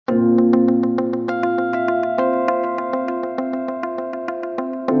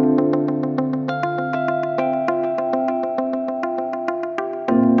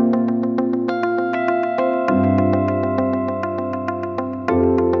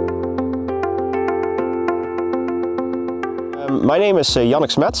My name is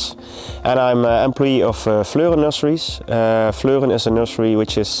Yannick Smedts and I'm an employee of Fleuren Nurseries. Fleuren is a nursery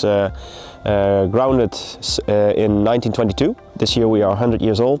which is grounded in 1922. This year we are 100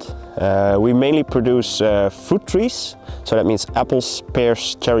 years old. We mainly produce fruit trees, so that means apples,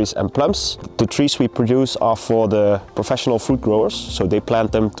 pears, cherries and plums. The trees we produce are for the professional fruit growers, so they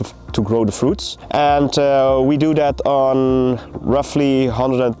plant them to grow the fruits. And we do that on roughly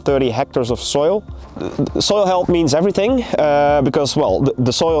 130 hectares of soil. Soil health means everything because, well,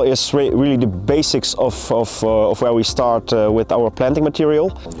 the soil is really the basics of where we start with our planting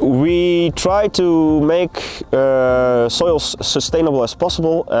material. We try to make soils sustainable as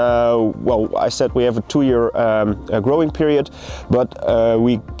possible. Well, I said we have a 2-year growing period, but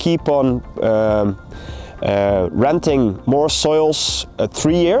we keep on renting more soils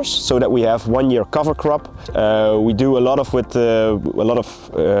 3 years, so that we have 1-year cover crop. We do a lot of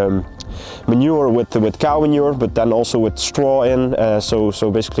manure with cow manure, but then also with straw in.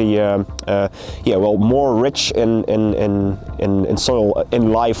 So basically, yeah, well, more rich in soil,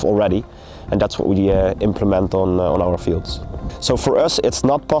 in life already, and that's what we implement on our fields. So for us, it's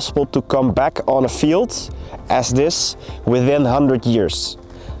not possible to come back on a field as this within 100 years.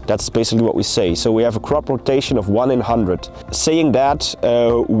 That's basically what we say. So we have a crop rotation of 1 in 100. Saying that,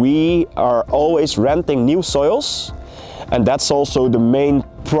 we are always renting new soils, and that's also the main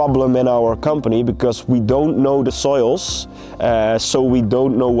problem in our company, because we don't know the soils, so we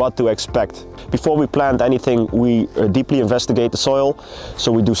don't know what to expect. Before we plant anything, we deeply investigate the soil.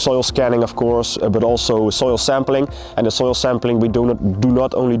 So we do soil scanning, of course, but also soil sampling. And the soil sampling, we do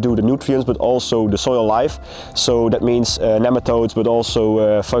not only do the nutrients, but also the soil life. So that means nematodes, but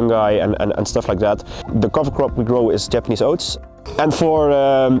also fungi and stuff like that. The cover crop we grow is Japanese oats. And for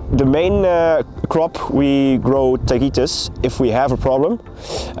the main crop, we grow tagetes if we have a problem.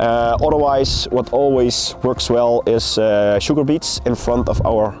 Otherwise, what always works well is sugar beets in front of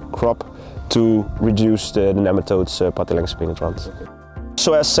our crop to reduce the nematodes Patheleng's penetrans.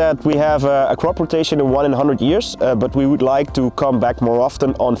 So as said, we have a crop rotation of 1 in 100 years, but we would like to come back more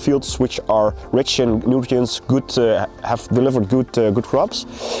often on fields which are rich in nutrients, have delivered good crops.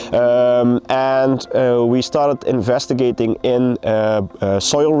 And we started investigating in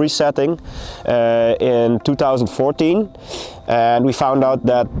soil resetting in 2014. And we found out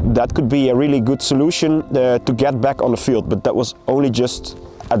that that could be a really good solution to get back on the field, but that was only just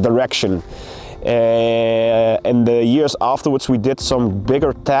a direction. In the years afterwards, we did some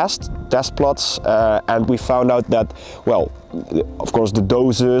bigger test plots, and we found out that, well, of course, the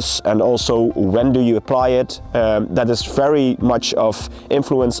doses and also when do you apply it, that is very much of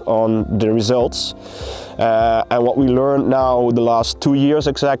influence on the results. And what we learned now the last 2 years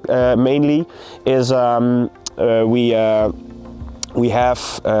mainly is we have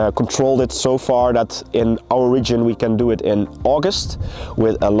controlled it so far that in our region we can do it in August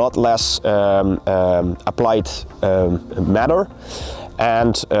with a lot less applied matter,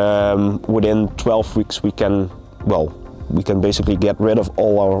 and within 12 weeks we can basically get rid of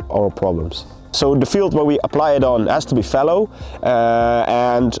all our problems. So the field where we apply it on has to be fallow,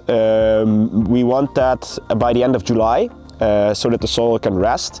 and we want that by the end of July. So that the soil can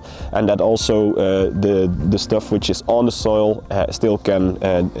rest, and that also the stuff which is on the soil still can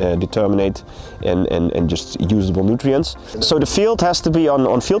determinate in just usable nutrients. So the field has to be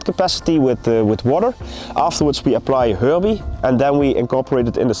on field capacity with water. Afterwards we apply Herbie, and then we incorporate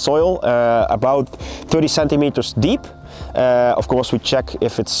it in the soil about 30 centimeters deep. Of course, we check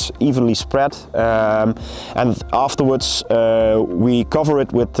if it's evenly spread, and afterwards we cover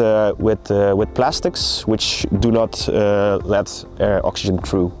it with plastics which do not let oxygen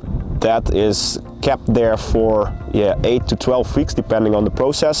through. That is kept there for 8 to 12 weeks, depending on the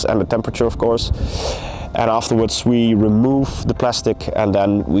process and the temperature, of course. And afterwards we remove the plastic, and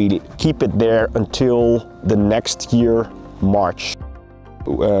then we keep it there until the next year, March.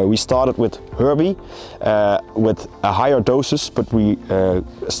 We started with Herbie with a higher doses, but we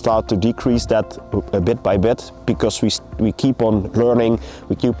start to decrease that bit by bit, because we keep on learning,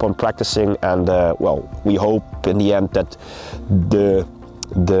 we keep on practicing, and well, we hope in the end that the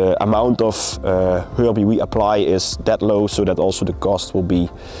amount of Herbie we apply is that low, so that also the cost will be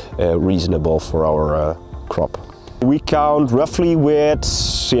reasonable for our crop. We count roughly with,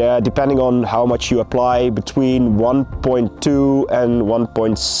 depending on how much you apply, between 1.2 and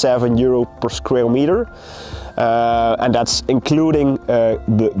 1.7 euro per square meter. And that's including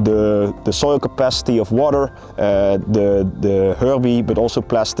the soil capacity of water, the Herbie, but also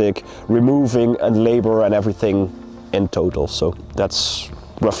plastic, removing and labor and everything in total. So that's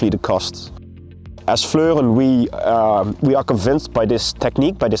roughly the cost. as Fleuren, we are convinced by this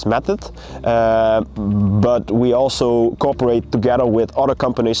technique, by this method, but we also cooperate together with other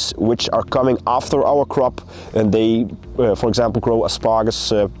companies which are coming after our crop, and they, for example, grow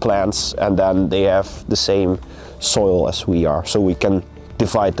asparagus plants, and then they have the same soil as we are, so we can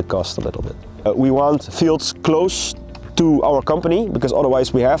divide the cost a little bit. We want fields close to our company, because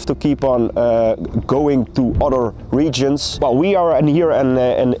otherwise we have to keep on going to other regions. Well, we are here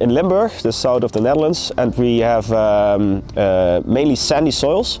in Limburg, the south of the Netherlands, and we have mainly sandy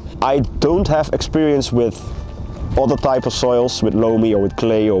soils. I don't have experience with other type of soils, with loamy or with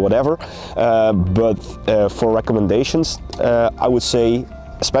clay or whatever, but for recommendations, I would say,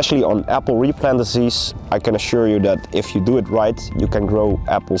 especially on apple replant disease, I can assure you that if you do it right, you can grow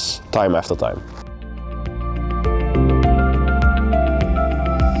apples time after time.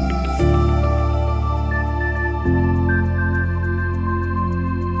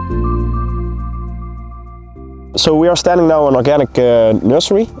 So we are standing now in organic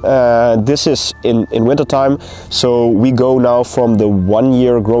nursery. This is in winter time, so we go now from the 1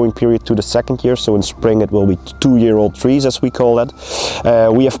 year growing period to the 2nd year. So in spring it will be 2-year-old trees, as we call that.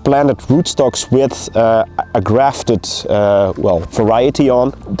 We have planted rootstocks with a grafted variety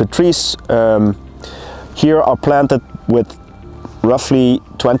on. The trees here are planted with roughly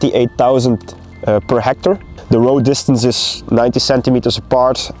 28,000 per hectare. The row distance is 90 centimeters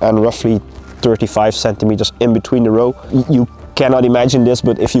apart and roughly 35 centimeters in between the row. You cannot imagine this,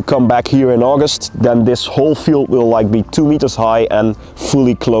 but if you come back here in August, then this whole field will be 2 meters high and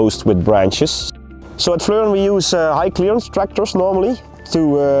fully closed with branches. So at Fleuren we use high clearance tractors normally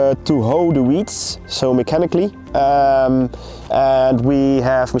to hoe the weeds, so mechanically, and we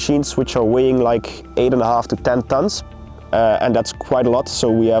have machines which are weighing like 8.5 to 10 tons, and that's quite a lot. So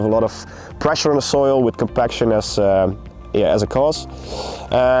we have a lot of pressure on the soil with compaction as a cause,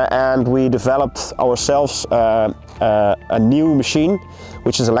 and we developed ourselves a new machine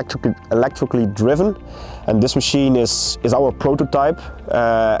which is electrically driven, and this machine is our prototype,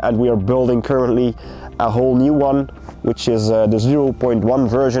 and we are building currently a whole new one, which is the 0.1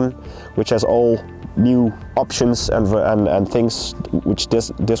 version, which has all new options and things which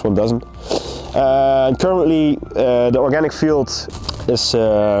this one doesn't. And currently the organic field is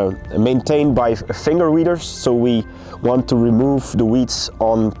maintained by finger weeders, so we want to remove the weeds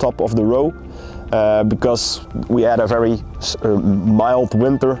on top of the row, because we had a very mild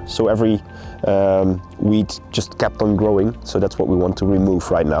winter, so every weed just kept on growing, so that's what we want to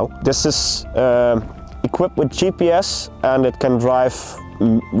remove right now. This is equipped with GPS, and it can drive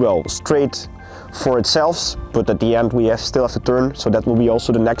straight for itself, but at the end we still have to turn, so that will be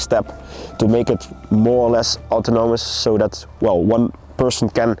also the next step to make it more or less autonomous, so that one person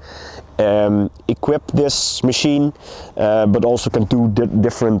can equip this machine, but also can do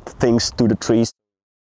different things to the trees.